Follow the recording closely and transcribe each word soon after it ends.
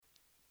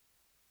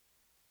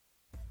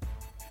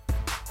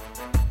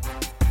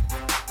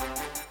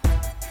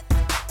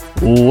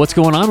What's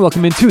going on?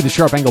 Welcome into the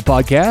Sharp Angle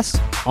Podcast.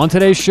 On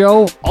today's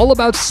show, all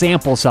about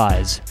sample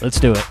size. Let's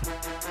do it.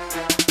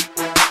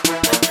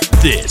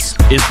 This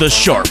is the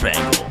Sharp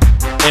Angle.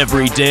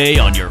 Every day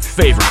on your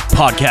favorite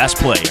podcast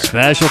player.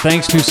 Special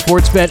thanks to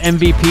Sportsbet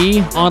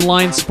MVP,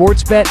 online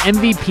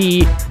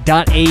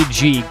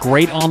sportsbetmvp.ag.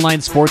 Great online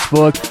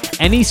sportsbook.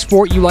 Any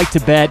sport you like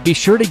to bet, be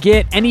sure to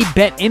get any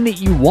bet in that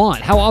you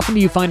want. How often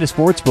do you find a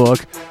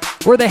sportsbook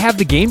where they have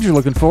the games you're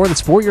looking for, the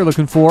sport you're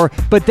looking for,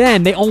 but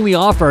then they only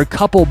offer a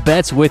couple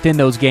bets within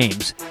those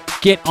games?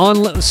 Get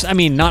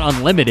not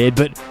unlimited,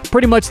 but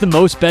pretty much the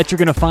most bets you're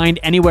going to find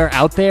anywhere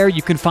out there.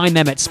 You can find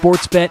them at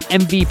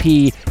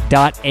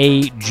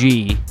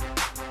sportsbetmvp.ag.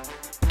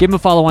 Give them a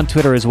follow on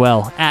Twitter as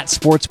well, at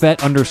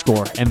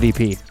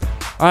sportsbet_MVP.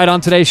 All right,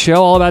 on today's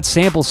show, all about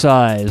sample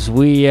size.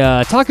 We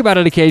talk about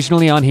it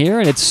occasionally on here,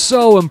 and it's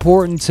so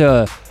important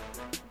to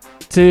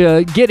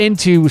get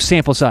into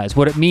sample size,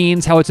 what it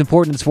means, how it's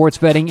important in sports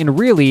betting, and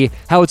really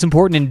how it's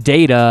important in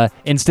data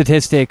and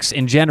statistics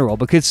in general.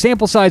 Because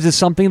sample size is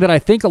something that I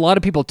think a lot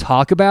of people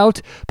talk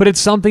about, but it's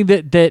something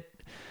that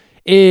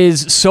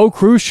is so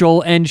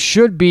crucial and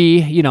should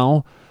be,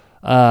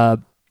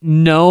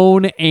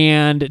 known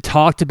and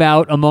talked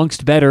about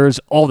amongst bettors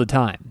all the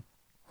time.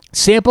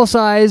 Sample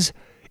size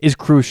is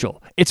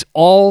crucial. It's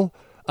all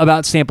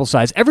about sample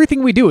size.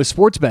 Everything we do as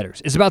sports bettors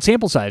is about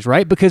sample size,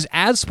 right? Because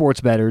as sports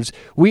bettors,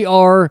 we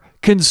are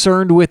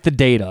concerned with the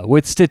data,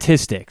 with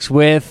statistics,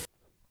 with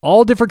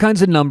all different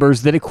kinds of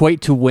numbers that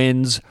equate to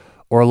wins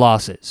or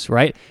losses,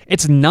 right?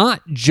 It's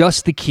not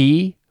just the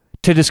key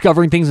to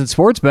discovering things in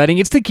sports betting.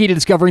 It's the key to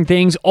discovering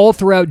things all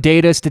throughout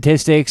data,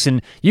 statistics,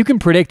 and you can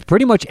predict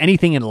pretty much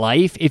anything in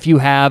life if you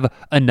have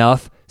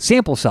enough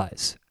sample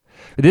size.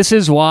 This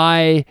is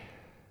why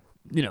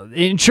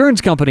insurance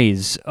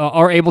companies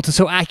are able to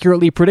so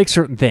accurately predict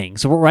certain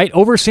things, right?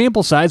 Over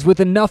sample size, with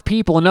enough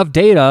people, enough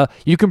data,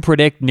 you can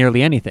predict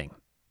nearly anything.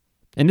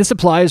 And this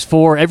applies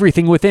for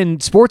everything within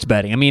sports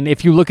betting. I mean,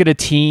 if you look at a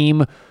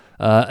team,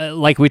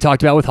 like we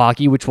talked about with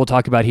hockey, which we'll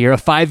talk about here, a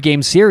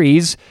 5-game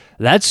series,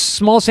 that's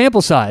small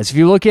sample size. If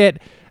you look at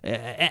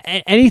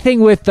anything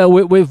with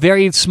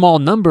very small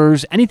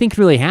numbers, anything can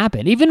really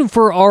happen. Even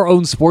for our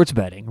own sports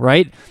betting,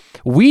 right?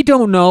 We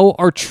don't know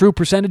our true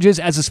percentages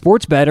as a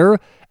sports bettor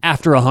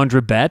after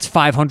 100 bets,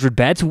 500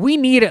 bets. We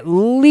need at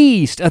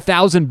least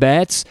 1,000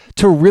 bets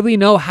to really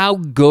know how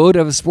good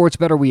of a sports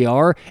bettor we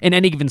are in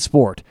any given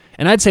sport.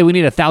 And I'd say we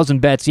need 1,000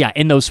 bets,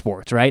 in those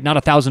sports, right? Not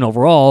 1,000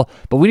 overall,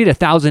 but we need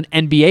 1,000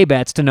 NBA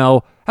bets to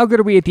know how good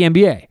are we at the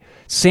NBA.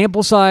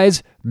 Sample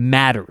size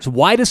matters.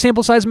 Why does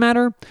sample size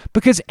matter?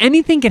 Because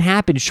anything can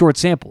happen short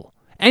sample.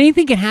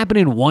 Anything can happen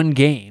in one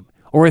game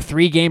or a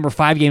 3-game or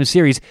 5-game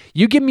series.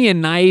 You give me a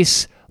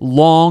nice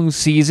long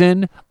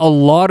season, a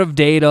lot of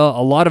data,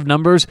 a lot of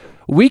numbers,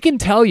 we can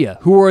tell you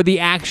who are the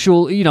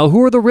actual,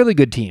 who are the really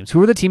good teams,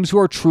 who are the teams who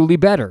are truly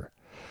better.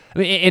 I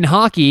mean, in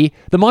hockey,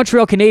 the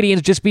Montreal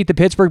Canadiens just beat the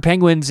Pittsburgh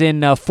Penguins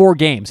in 4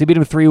 games. They beat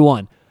them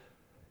 3-1.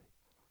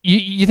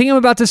 You think I'm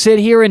about to sit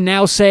here and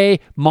now say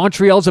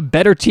Montreal's a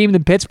better team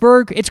than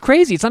Pittsburgh? It's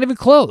crazy. It's not even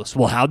close.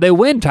 Well, how'd they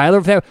win,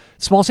 Tyler?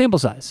 Small sample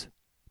size.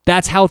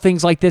 That's how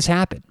things like this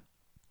happen.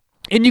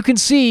 And you can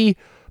see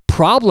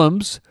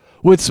problems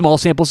with small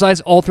sample size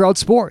all throughout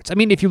sports. I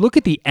mean, if you look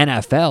at the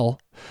NFL,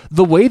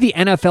 the way the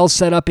NFL's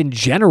set up in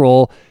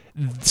general,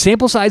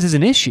 sample size is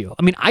an issue.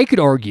 I mean, I could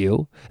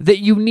argue that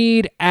you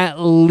need at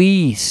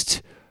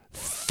least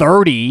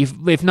 30,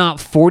 if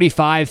not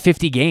 45,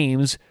 50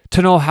 games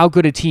to know how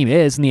good a team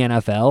is in the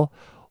NFL.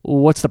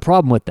 What's the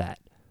problem with that?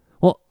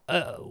 Well,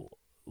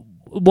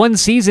 one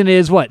season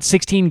is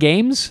 16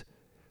 games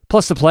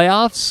plus the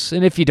playoffs?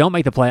 And if you don't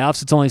make the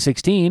playoffs, it's only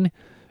 16.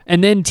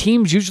 And then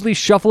teams usually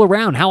shuffle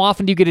around. How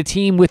often do you get a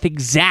team with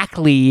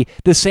exactly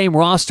the same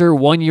roster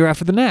one year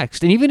after the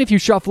next? And even if you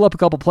shuffle up a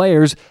couple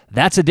players,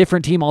 that's a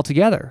different team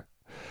altogether.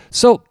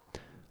 So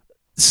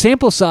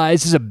sample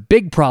size is a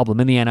big problem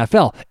in the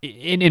NFL.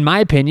 In my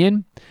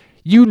opinion,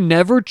 you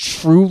never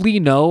truly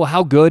know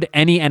how good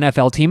any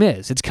NFL team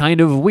is. It's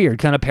kind of weird,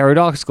 kind of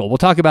paradoxical. We'll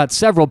talk about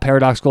several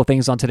paradoxical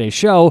things on today's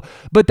show,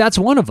 but that's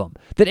one of them.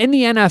 That in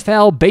the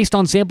NFL, based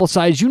on sample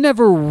size, you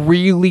never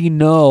really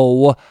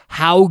know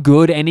how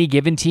good any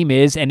given team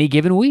is any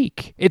given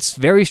week. It's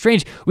very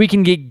strange. We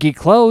can get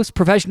close.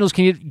 Professionals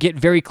can get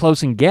very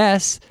close and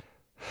guess,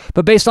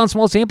 but based on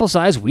small sample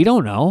size, we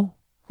don't know.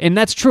 And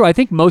that's true. I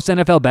think most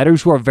NFL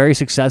bettors who are very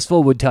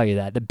successful would tell you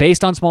that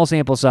based on small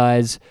sample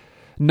size,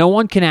 no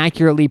one can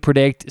accurately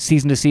predict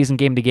season to season,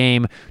 game to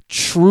game,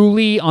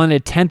 truly on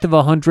a 1/10 of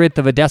a 100th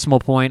of a decimal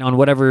point on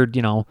whatever,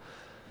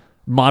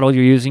 model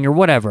you're using or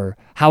whatever,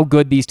 how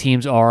good these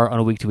teams are on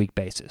a week-to-week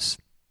basis.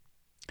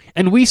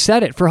 And we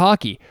said it for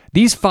hockey.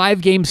 These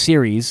 5-game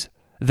series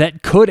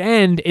that could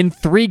end in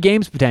 3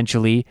 games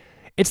potentially,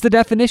 it's the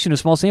definition of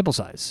small sample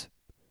size.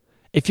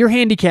 If you're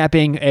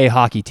handicapping a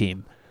hockey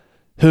team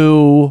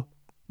who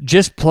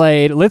just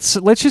played, let's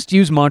just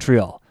use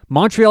Montreal.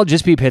 Montreal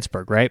just beat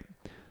Pittsburgh, right?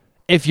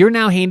 If you're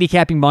now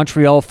handicapping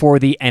Montreal for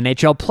the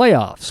NHL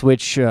playoffs,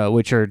 which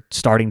are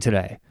starting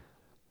today,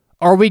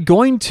 are we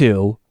going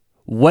to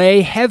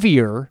weigh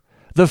heavier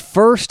the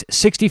first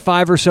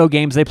 65 or so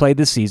games they played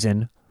this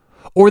season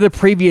or the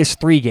previous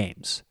 3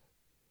 games.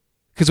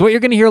 Because what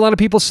you're going to hear a lot of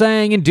people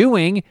saying and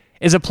doing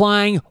is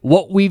applying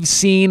what we've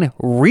seen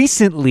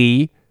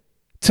recently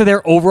to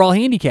their overall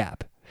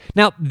handicap.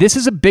 Now, this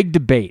is a big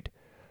debate.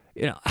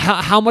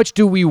 How much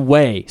do we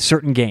weigh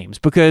certain games?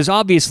 Because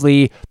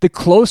obviously, the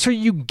closer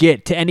you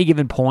get to any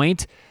given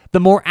point, the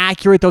more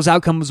accurate those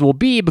outcomes will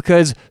be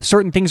because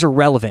certain things are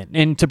relevant.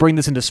 And to bring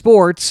this into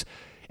sports,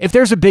 if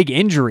there's a big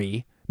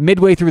injury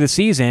midway through the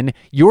season,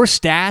 your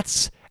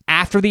stats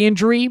after the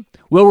injury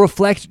will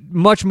reflect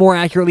much more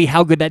accurately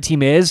how good that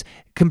team is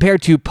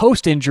compared to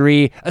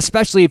post-injury,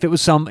 especially if it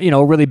was some,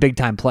 really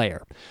big-time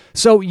player.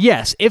 So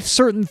yes, if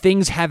certain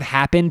things have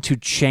happened to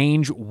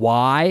change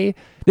why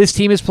this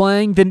team is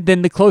playing,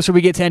 then the closer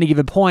we get to any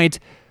given point,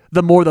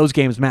 the more those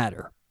games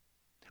matter.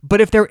 But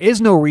if there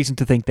is no reason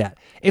to think that,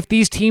 if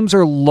these teams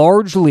are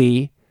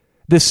largely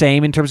the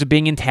same in terms of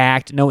being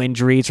intact, no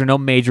injuries or no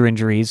major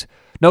injuries,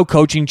 no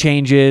coaching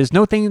changes,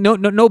 no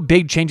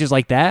big changes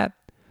like that,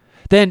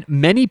 then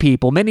many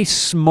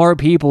smart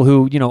people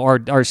who,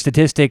 are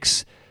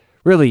statistics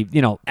really,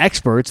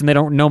 experts and they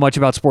don't know much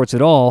about sports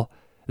at all,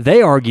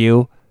 they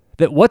argue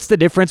that what's the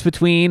difference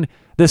between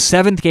the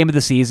 7th game of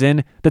the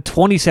season, the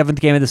 27th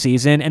game of the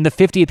season, and the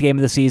 50th game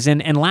of the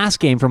season, and last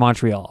game for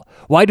Montreal?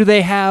 Why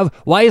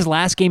is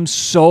last game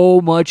so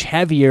much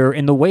heavier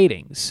in the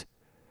weightings?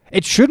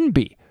 It shouldn't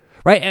be,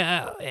 right?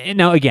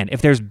 Now, again,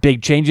 if there's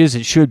big changes,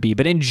 it should be.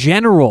 But in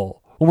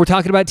general, when we're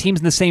talking about teams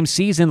in the same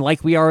season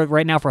like we are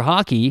right now for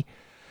hockey,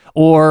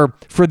 or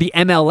for the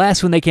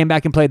MLS when they came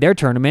back and played their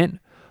tournament,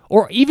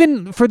 or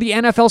even for the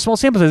NFL small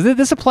sample size,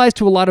 this applies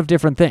to a lot of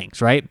different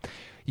things, right?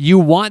 You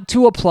want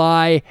to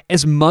apply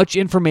as much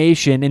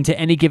information into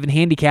any given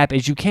handicap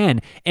as you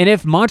can. And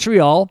if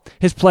Montreal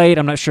has played,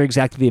 I'm not sure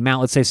exactly the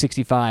amount, let's say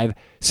 65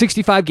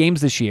 games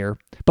this year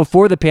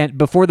before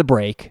the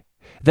break,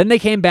 then they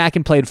came back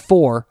and played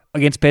 4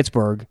 against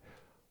Pittsburgh,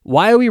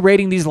 why are we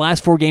rating these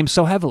last 4 games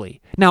so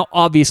heavily? Now,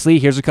 obviously,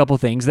 here's a couple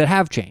things that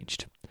have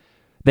changed.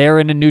 They're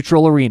in a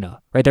neutral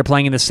arena, right? They're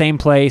playing in the same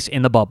place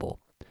in the bubble.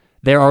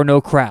 There are no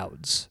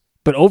crowds.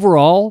 But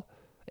overall,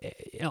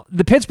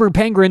 the Pittsburgh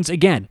Penguins,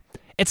 again,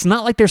 it's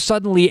not like they're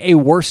suddenly a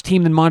worse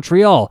team than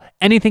Montreal.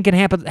 Anything can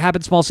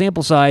happen small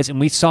sample size, and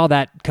we saw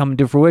that come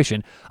to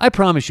fruition. I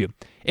promise you,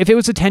 if it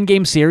was a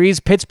 10-game series,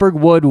 Pittsburgh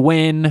would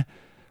win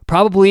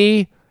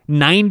probably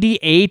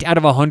 98 out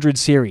of 100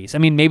 series. I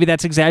mean, maybe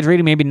that's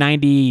exaggerating, maybe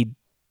 90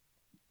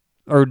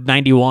 or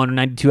 91 or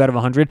 92 out of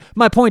 100.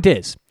 My point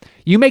is,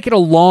 you make it a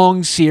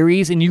long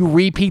series and you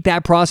repeat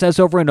that process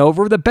over and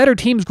over, the better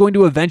team's going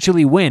to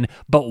eventually win.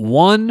 But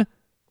one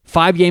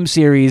 5-game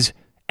series,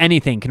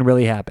 anything can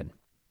really happen.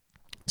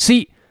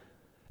 See,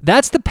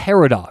 that's the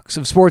paradox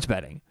of sports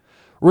betting.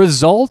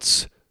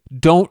 Results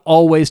don't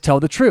always tell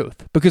the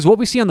truth because what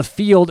we see on the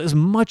field is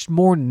much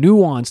more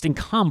nuanced and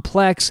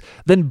complex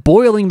than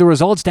boiling the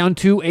results down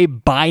to a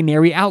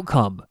binary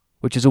outcome,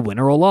 which is a win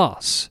or a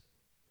loss.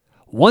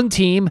 One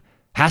team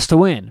has to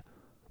win.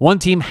 One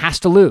team has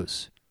to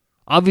lose.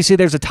 Obviously,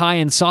 there's a tie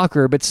in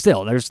soccer, but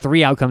still, there's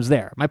 3 outcomes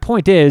there. My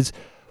point is,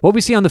 what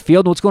we see on the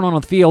field and what's going on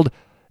the field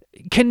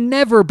can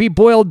never be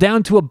boiled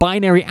down to a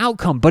binary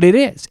outcome, but it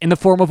is in the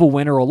form of a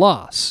win or a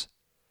loss.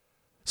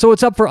 So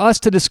it's up for us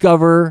to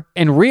discover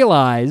and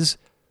realize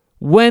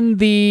when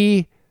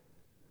the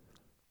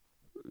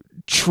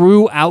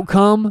true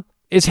outcome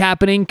is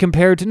happening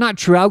compared to not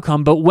true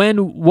outcome, but when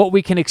what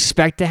we can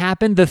expect to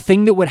happen, the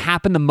thing that would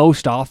happen the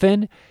most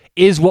often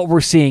is what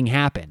we're seeing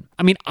happen.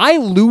 I mean, I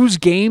lose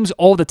games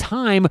all the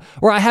time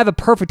where I have a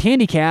perfect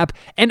handicap,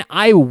 and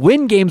I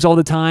win games all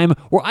the time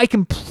where I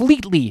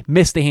completely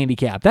miss the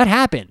handicap. That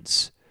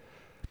happens.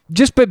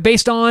 Just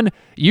based on,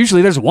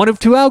 usually there's one of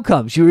 2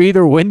 outcomes. You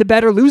either win the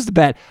bet or lose the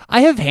bet.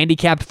 I have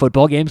handicapped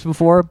football games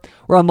before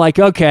where I'm like,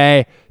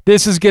 okay,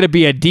 this is going to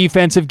be a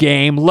defensive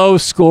game, low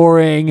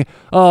scoring.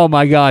 Oh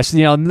my gosh,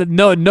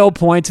 no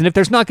points. And if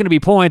there's not going to be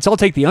points, I'll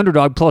take the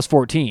underdog plus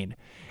 14.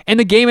 And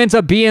the game ends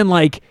up being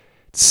like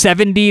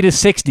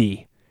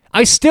 70-60.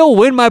 I still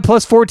win my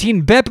plus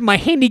 14 bet, but my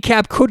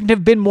handicap couldn't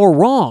have been more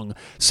wrong.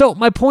 So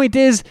my point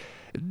is,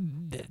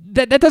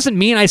 that doesn't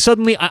mean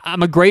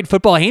I'm a great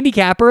football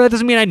handicapper. That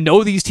doesn't mean I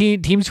know these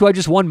teams who I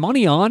just won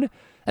money on.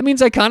 That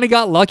means I kind of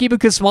got lucky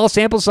because small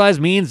sample size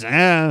means,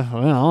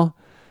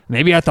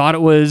 maybe I thought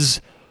it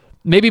was,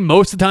 maybe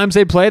most of the times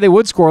they play, they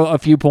would score a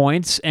few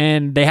points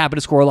and they happen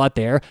to score a lot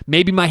there.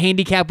 Maybe my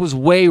handicap was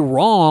way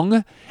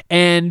wrong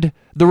and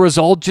the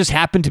result just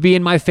happened to be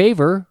in my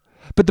favor.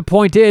 But the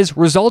point is,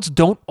 results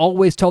don't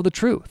always tell the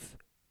truth.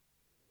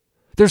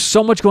 There's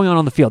so much going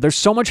on the field. There's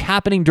so much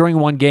happening during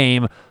one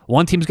game.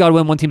 One team's got to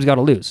win, one team's got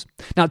to lose.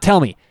 Now tell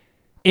me,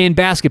 in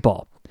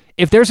basketball,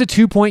 if there's a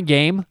 2-point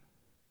game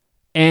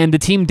and the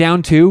team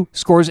down 2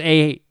 scores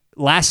a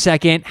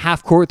last-second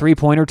half-court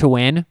 3-pointer to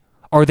win,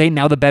 are they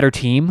now the better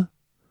team?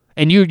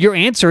 And your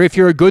answer, if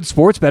you're a good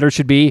sports bettor,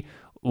 should be,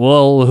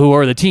 well, who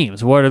are the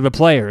teams? What are the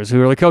players?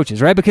 Who are the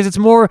coaches, right? Because it's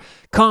more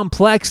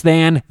complex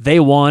than they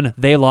won,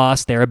 they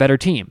lost, they're a better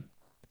team.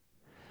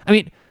 I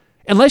mean,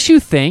 unless you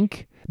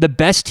think the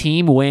best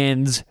team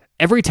wins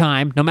every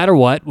time, no matter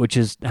what, which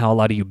is how a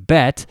lot of you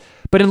bet.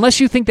 But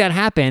unless you think that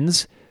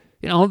happens,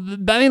 look,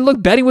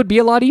 betting would be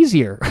a lot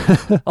easier.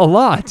 A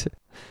lot.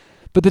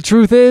 But the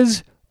truth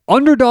is,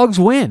 underdogs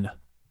win.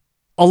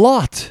 A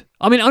lot.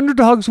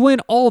 Underdogs win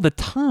all the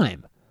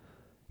time.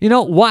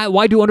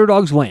 Why do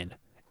underdogs win?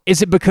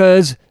 Is it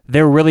because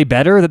they're really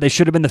better, that they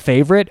should have been the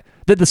favorite,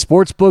 that the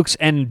sports books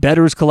and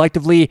bettors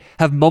collectively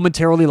have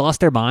momentarily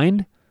lost their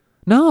mind?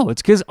 No,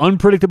 it's because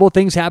unpredictable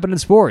things happen in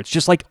sports,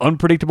 just like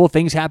unpredictable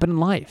things happen in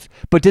life.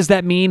 But does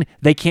that mean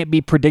they can't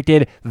be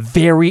predicted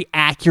very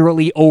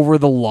accurately over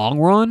the long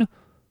run?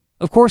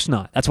 Of course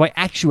not. That's why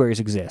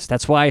actuaries exist.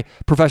 That's why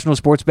professional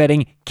sports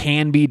betting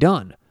can be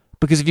done.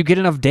 Because if you get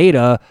enough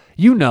data,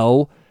 you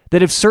know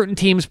that if certain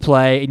teams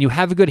play and you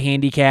have a good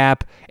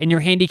handicap and your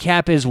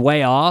handicap is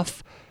way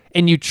off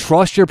and you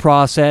trust your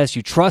process,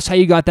 you trust how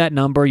you got that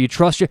number,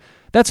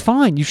 that's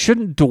fine. You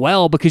shouldn't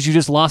dwell because you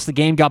just lost the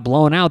game, got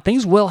blown out.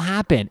 Things will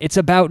happen. It's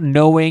about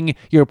knowing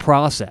your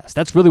process.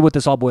 That's really what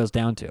this all boils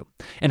down to.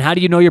 And how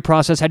do you know your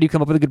process? How do you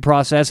come up with a good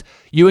process?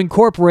 You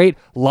incorporate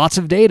lots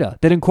of data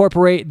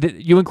that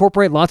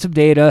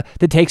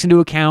takes into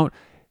account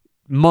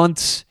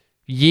months,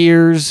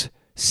 years,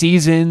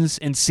 seasons,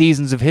 and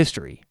seasons of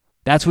history.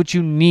 That's what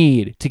you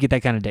need to get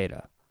that kind of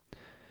data.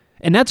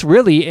 And that's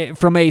really,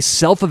 from a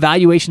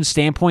self-evaluation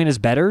standpoint as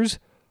bettors,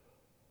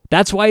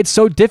 that's why it's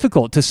so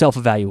difficult to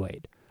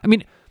self-evaluate.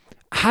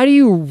 How do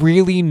you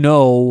really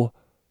know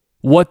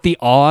what the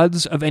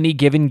odds of any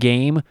given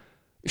game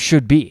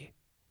should be?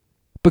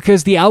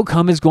 Because the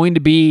outcome is going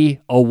to be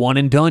a one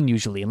and done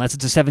usually, unless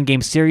it's a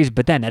 7-game series,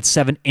 but then that's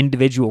 7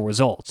 individual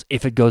results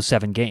if it goes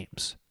 7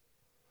 games.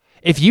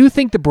 If you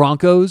think the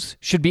Broncos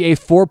should be a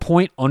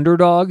 4-point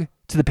underdog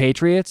to the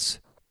Patriots,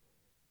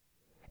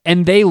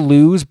 and they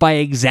lose by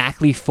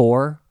exactly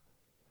 4,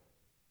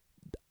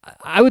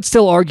 I would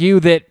still argue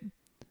that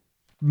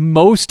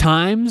most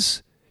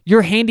times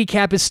your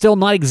handicap is still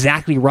not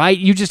exactly right.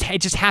 It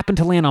just happened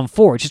to land on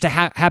 4. It's just a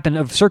happen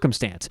of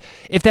circumstance.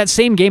 If that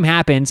same game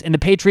happens and the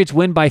Patriots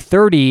win by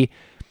 30,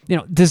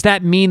 does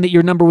that mean that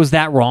your number was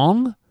that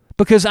wrong?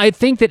 Because I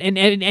think that in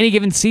any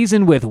given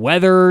season with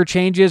weather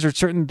changes or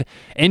certain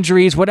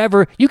injuries,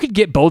 whatever, you could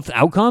get both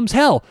outcomes.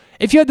 Hell,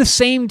 if you had the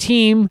same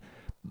team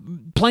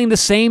playing the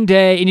same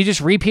day and you just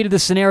repeated the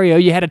scenario,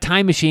 you had a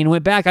time machine and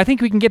went back, I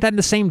think we can get that in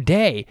the same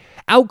day.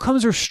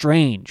 Outcomes are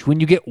strange when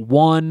you get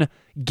one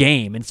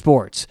game in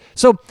sports.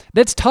 So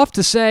that's tough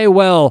to say,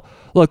 well,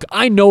 look,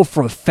 I know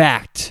for a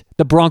fact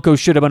the Broncos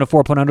should have been a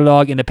 4-point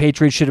underdog and the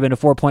Patriots should have been a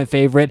 4-point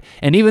favorite.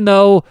 And even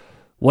though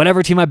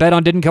whatever team I bet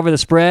on didn't cover the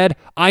spread,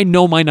 I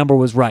know my number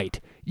was right.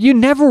 You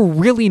never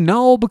really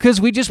know because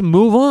we just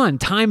move on.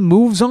 Time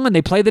moves on.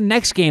 They play the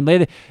next game.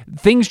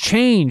 Things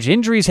change.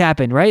 Injuries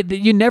happen, right?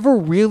 You never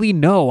really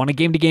know on a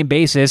game-to-game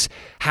basis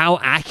how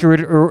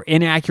accurate or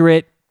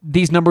inaccurate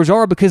these numbers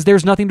are because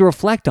there's nothing to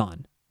reflect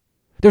on.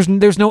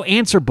 There's no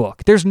answer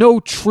book. There's no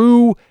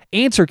true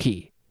answer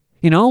key.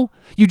 You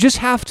just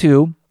have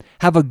to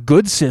have a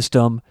good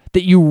system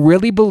that you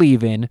really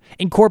believe in,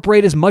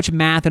 incorporate as much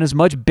math and as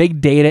much big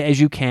data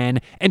as you can,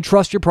 and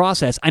trust your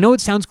process. I know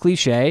it sounds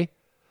cliche,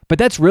 but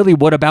that's really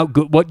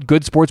what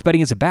good sports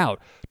betting is about.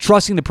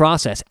 Trusting the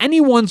process.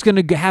 Anyone's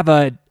going to have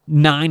a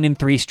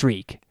 9-3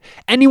 streak.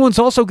 Anyone's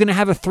also going to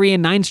have a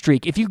 3-9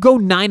 streak. If you go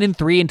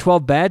 9-3 in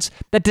 12 bets,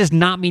 that does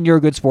not mean you're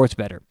a good sports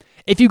bettor.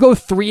 If you go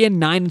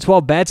 3-9 in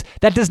 12 bets,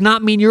 that does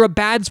not mean you're a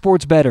bad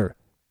sports bettor.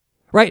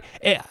 Right?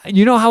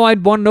 You know how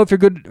I'd want to know if you're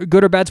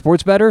good or bad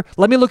sports bettor?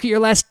 Let me look at your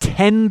last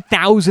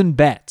 10,000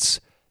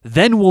 bets.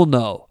 Then we'll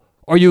know,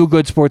 are you a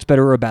good sports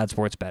bettor or a bad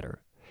sports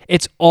bettor?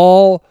 It's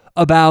all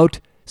about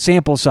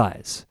sample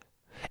size.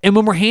 And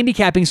when we're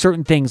handicapping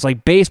certain things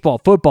like baseball,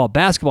 football,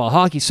 basketball,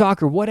 hockey,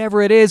 soccer,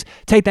 whatever it is,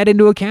 take that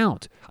into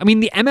account.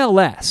 The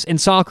MLS in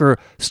soccer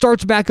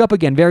starts back up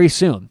again very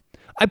soon.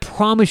 I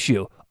promise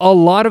you, a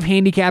lot of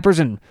handicappers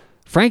and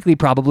frankly,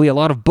 probably a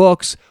lot of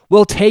books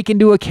will take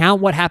into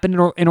account what happened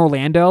in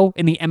Orlando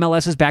in the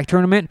MLS's back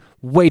tournament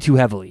way too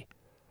heavily.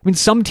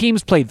 Some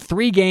teams played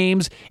 3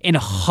 games in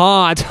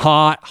hot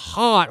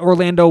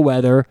Orlando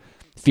weather,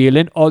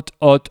 feeling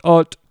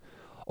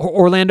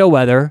Orlando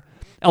weather.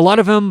 A lot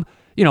of them,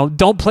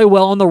 don't play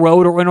well on the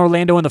road or in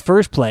Orlando in the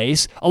first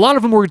place. A lot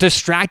of them were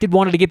distracted,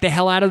 wanted to get the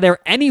hell out of there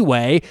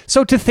anyway.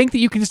 So to think that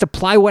you can just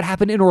apply what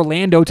happened in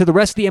Orlando to the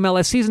rest of the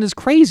MLS season is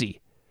crazy.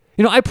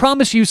 I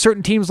promise you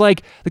certain teams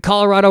like the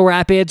Colorado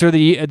Rapids or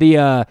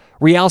the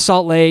Real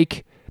Salt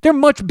Lake, they're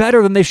much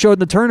better than they showed in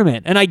the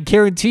tournament. And I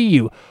guarantee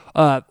you,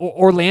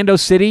 Orlando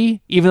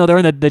City, even though they're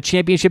in the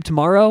championship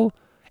tomorrow,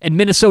 and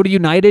Minnesota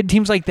United,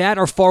 teams like that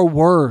are far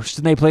worse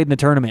than they played in the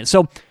tournament.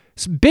 So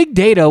big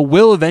data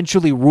will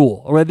eventually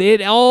rule. Or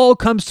it all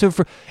comes to,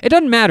 it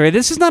doesn't matter.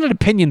 This is not an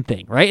opinion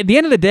thing, right? At the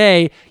end of the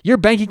day, your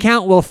bank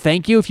account will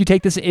thank you if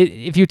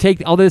you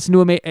take all this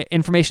new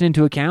information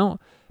into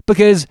account.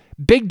 Because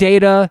big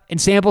data and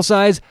sample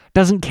size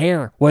doesn't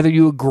care whether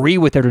you agree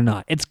with it or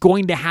not. It's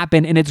going to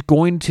happen, and it's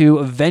going to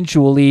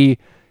eventually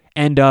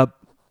end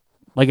up,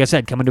 like I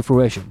said, coming to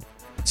fruition.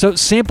 So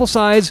sample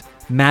size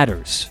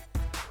matters.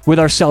 with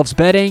ourselves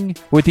betting,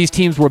 with these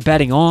teams we're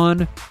betting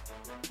on.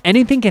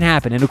 Anything can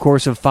happen in the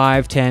course of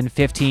 5, 10,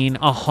 15,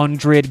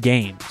 100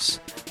 games.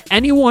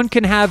 Anyone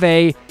can have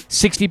a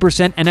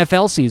 60%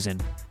 NFL season.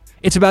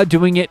 It's about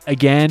doing it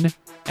again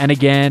and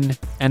again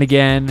and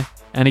again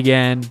and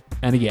again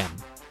and again.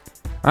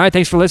 All right,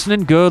 thanks for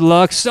listening. Good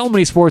luck. So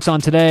many sports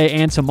on today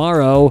and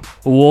tomorrow.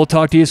 We'll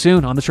talk to you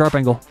soon on The Sharp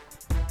Angle.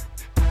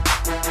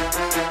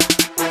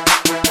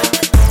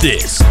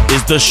 This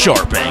is The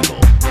Sharp Angle.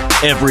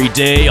 Every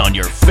day on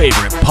your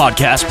favorite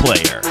podcast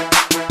player.